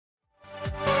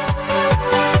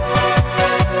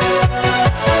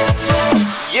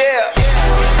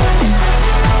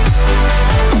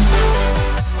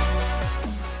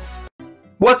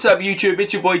What's up YouTube,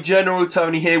 it's your boy General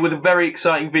Tony here with a very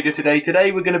exciting video today.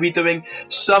 Today we're going to be doing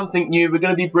something new. We're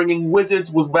going to be bringing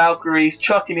wizards with Valkyries,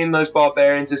 chucking in those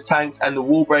barbarians as tanks, and the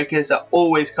wall breakers are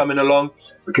always coming along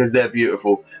because they're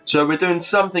beautiful. So we're doing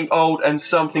something old and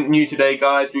something new today,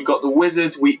 guys. We've got the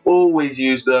wizards, we always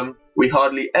use them. We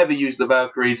hardly ever use the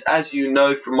Valkyries. As you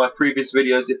know from my previous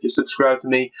videos, if you're subscribed to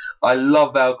me, I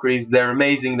love Valkyries. They're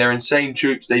amazing, they're insane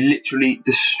troops, they literally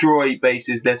destroy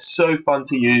bases, they're so fun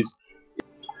to use.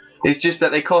 It's just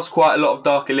that they cost quite a lot of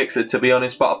dark elixir, to be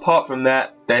honest, but apart from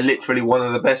that, they're literally one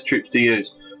of the best troops to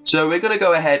use. So we're going to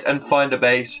go ahead and find a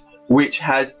base which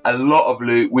has a lot of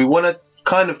loot. We want to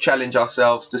kind of challenge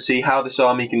ourselves to see how this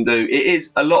army can do. It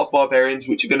is a lot of barbarians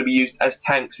which are going to be used as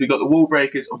tanks. We've got the wall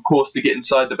breakers, of course, to get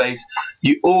inside the base.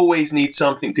 You always need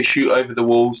something to shoot over the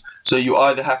walls, so you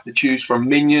either have to choose from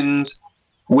minions,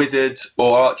 wizards,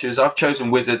 or archers. I've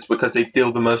chosen wizards because they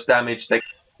deal the most damage.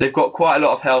 They've got quite a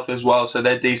lot of health as well, so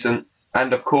they're decent.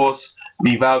 And of course,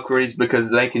 the Valkyries,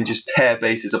 because they can just tear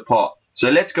bases apart.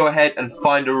 So let's go ahead and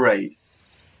find a raid.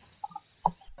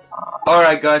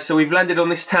 Alright guys, so we've landed on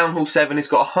this Town Hall 7. It's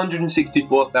got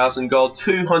 164,000 gold,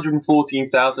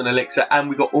 214,000 elixir, and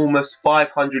we've got almost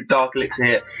 500 dark elixir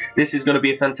here. This is going to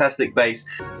be a fantastic base.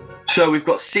 So we've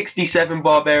got 67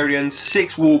 barbarians,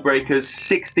 6 wall breakers,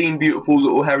 16 beautiful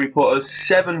little Harry Potters,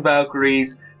 7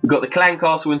 Valkyries. We've got the clan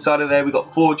castle inside of there, we've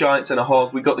got 4 giants and a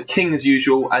hog, we've got the king as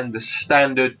usual, and the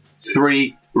standard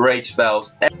 3 rage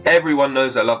spells. Everyone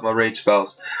knows I love my rage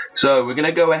spells. So we're going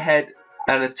to go ahead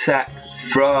and attack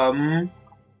from...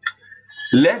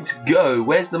 Let's go.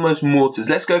 Where's the most mortars?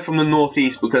 Let's go from the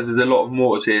northeast because there's a lot of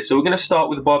mortars here. So we're going to start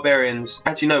with the barbarians.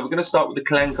 Actually no, we're going to start with the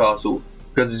clan castle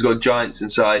because it's got giants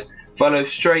inside. Follow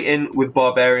straight in with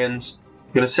barbarians.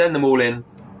 Going to send them all in.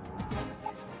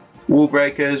 Wall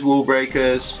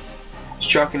breakers,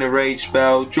 chucking a rage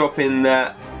spell, drop in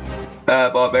that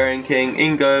barbarian king,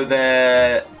 in go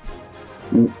the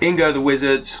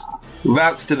wizards,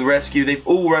 Valks to the rescue. They've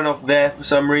all run off there for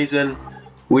some reason.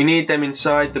 We need them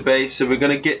inside the base, so we're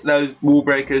going to get those wall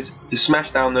breakers to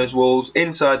smash down those walls.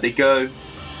 Inside they go.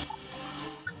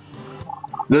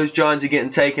 Those giants are getting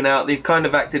taken out. They've kind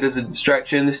of acted as a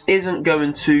distraction. This isn't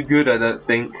going too good, I don't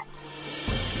think.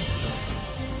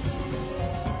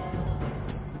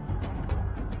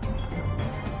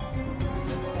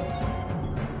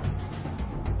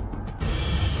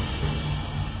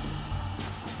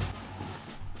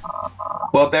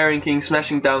 Barbarian King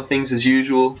smashing down things as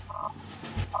usual.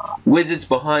 Wizards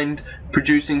behind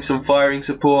producing some firing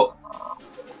support.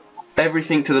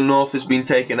 Everything to the north has been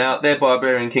taken out. Their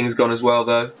Barbarian King's gone as well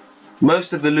though.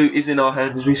 Most of the loot is in our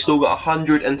hands. We've still got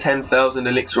 110,000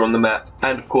 elixir on the map,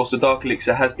 and of course the dark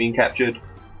elixir has been captured.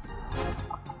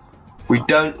 We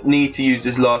don't need to use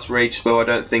this last rage spell. I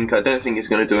don't think it's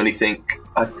going to do anything.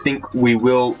 I think we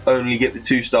will only get the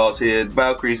 2 stars here.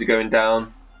 Valkyries are going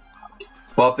down.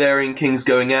 Barbarian King's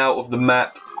going out of the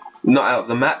map. Not out of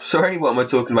the map, sorry, what am I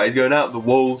talking about? He's going out of the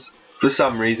walls for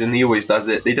some reason. He always does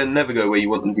it. They don't never go where you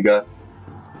want them to go.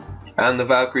 And the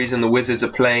Valkyries and the wizards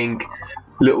are playing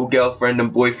little girlfriend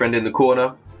and boyfriend in the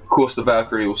corner. Of course the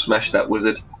Valkyrie will smash that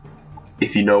wizard,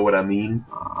 if you know what I mean.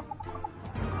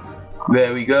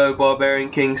 There we go, Barbarian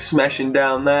King smashing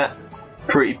down that.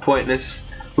 Pretty pointless.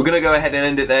 We're going to go ahead and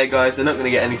end it there, guys. They're not going to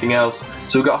get anything else.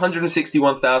 So we've got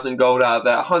 161,000 gold out of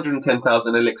that,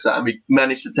 110,000 elixir, and we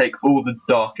managed to take all the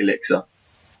dark elixir,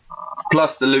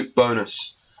 plus the loot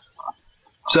bonus.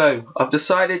 So I've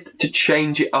decided to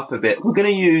change it up a bit. We're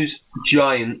going to use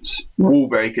giants, wall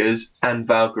breakers, and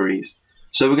Valkyries.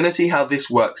 So we're going to see how this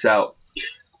works out.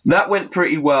 That went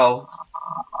pretty well,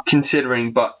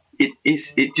 considering, but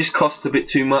it just costs a bit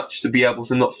too much to be able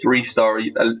to not 3-star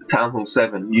Town Hall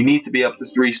 7. You need to be able to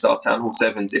 3-star Town Hall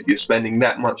 7s if you're spending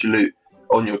that much loot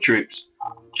on your troops.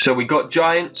 So we got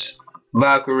giants,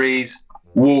 Valkyries,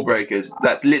 wall breakers.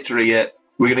 That's literally it.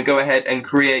 We're going to go ahead and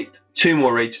create 2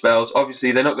 more raid spells.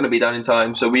 Obviously they're not going to be done in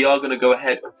time, so we are going to go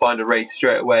ahead and find a raid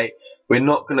straight away. We're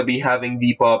not going to be having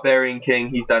the Barbarian King.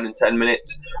 He's done in 10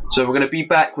 minutes. So we're going to be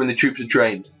back when the troops are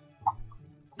trained.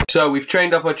 So we've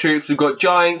trained up our troops. We've got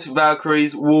giants,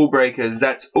 Valkyries, wall breakers.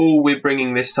 That's all we're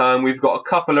bringing this time. We've got a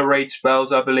couple of rage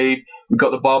spells, I believe. We've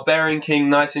got the Barbarian King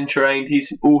nice and trained.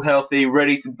 He's all healthy,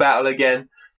 ready to battle again.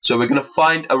 So we're going to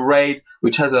find a raid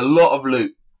which has a lot of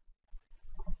loot.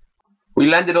 We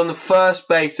landed on the first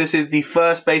base. This is the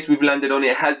first base we've landed on.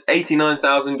 It has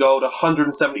 89,000 gold,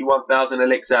 171,000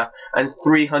 elixir, and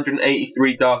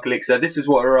 383 dark elixir. This is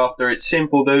what we're after. It's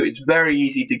simple though. It's very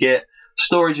easy to get.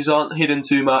 Storages aren't hidden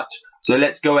too much. So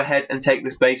let's go ahead and take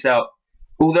this base out.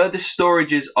 Although the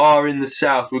storages are in the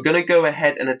south, we're going to go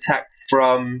ahead and attack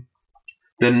from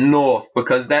the north,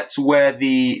 because that's where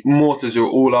the mortars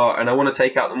all are, and I want to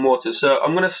take out the mortars. So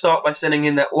I'm going to start by sending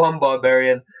in that one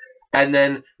barbarian, and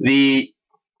then the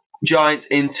giants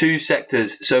in 2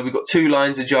 sectors. So we've got 2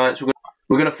 lines of giants.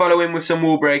 We're going to follow in with some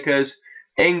wall breakers.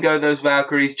 In go those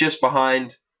Valkyries just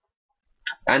behind,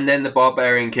 and then the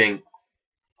barbarian king.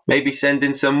 Maybe send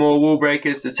in some more wall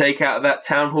breakers to take out that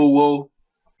town hall wall.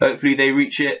 Hopefully they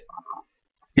reach it.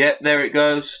 Yep, there it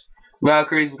goes.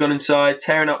 Valkyries have gone inside,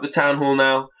 tearing up the town hall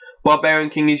now. Barbarian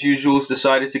king, as usual, has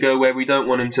decided to go where we don't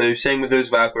want him to. Same with those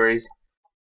Valkyries.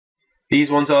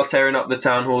 These ones are tearing up the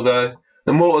town hall though.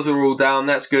 The mortars are all down,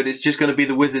 that's good. It's just going to be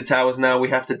the wizard towers now we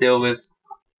have to deal with.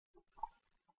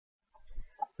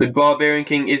 The barbarian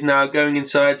king is now going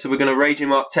inside, so we're going to rage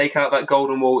him up, take out that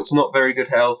golden wall. It's not very good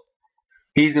health.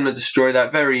 He's going to destroy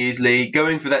that very easily.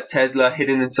 Going for that Tesla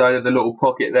hidden inside of the little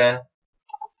pocket there.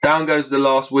 Down goes the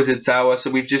last wizard tower, so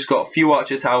we've just got a few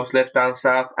archer towers left down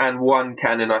south and 1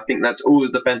 cannon. I think that's all the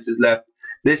defences left.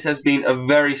 This has been a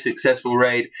very successful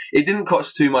raid. It didn't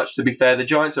cost too much, to be fair. The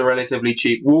giants are relatively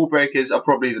cheap. Wall breakers are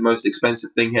probably the most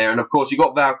expensive thing here. And of course, you've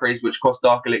got Valkyries, which cost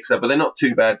dark elixir, but they're not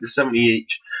too bad. They're 70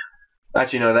 each.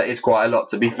 Actually, no, that is quite a lot,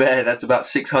 to be fair. That's about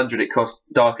 600 it cost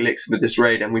dark elixir for this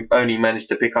raid, and we've only managed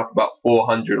to pick up about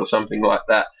 400 or something like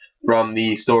that from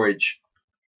the storage.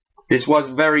 This was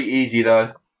very easy,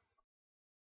 though.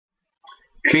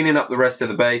 Cleaning up the rest of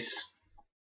the base.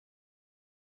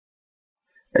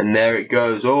 And there it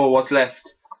goes. Oh, what's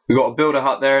left? We've got a builder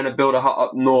hut there and a builder hut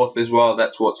up north as well.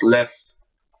 That's what's left.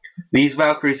 These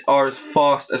Valkyries are as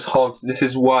fast as hogs. This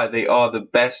is why they are the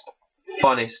best,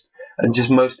 funnest, and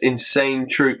just most insane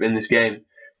troop in this game.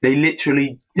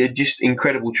 They're just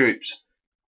incredible troops.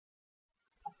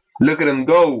 Look at them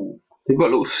go. They've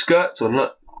got little skirts on,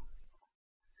 look.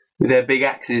 With their big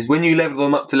axes. When you level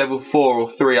them up to level 4 or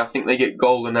 3, I think they get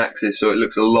golden axes, so it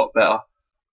looks a lot better.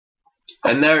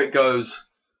 And there it goes.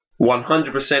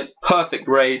 100% perfect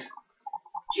raid.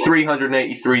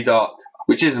 383 dark,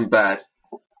 which isn't bad.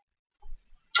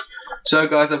 So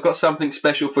guys, I've got something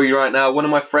special for you right now. One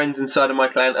of my friends inside of my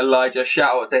clan, Elijah,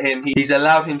 shout out to him. He's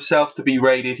allowed himself to be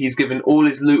raided. He's given all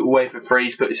his loot away for free.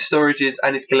 He's put his storages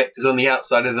and his collectors on the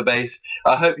outside of the base.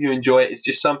 I hope you enjoy it. It's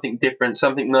just something different,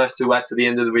 something nice to add to the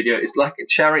end of the video. It's like a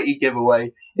charity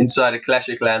giveaway inside of Clash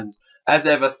of Clans. As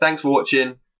ever, thanks for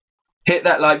watching. Hit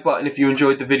that like button if you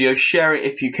enjoyed the video. Share it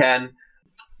if you can.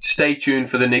 Stay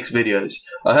tuned for the next videos.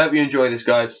 I hope you enjoy this,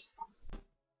 guys.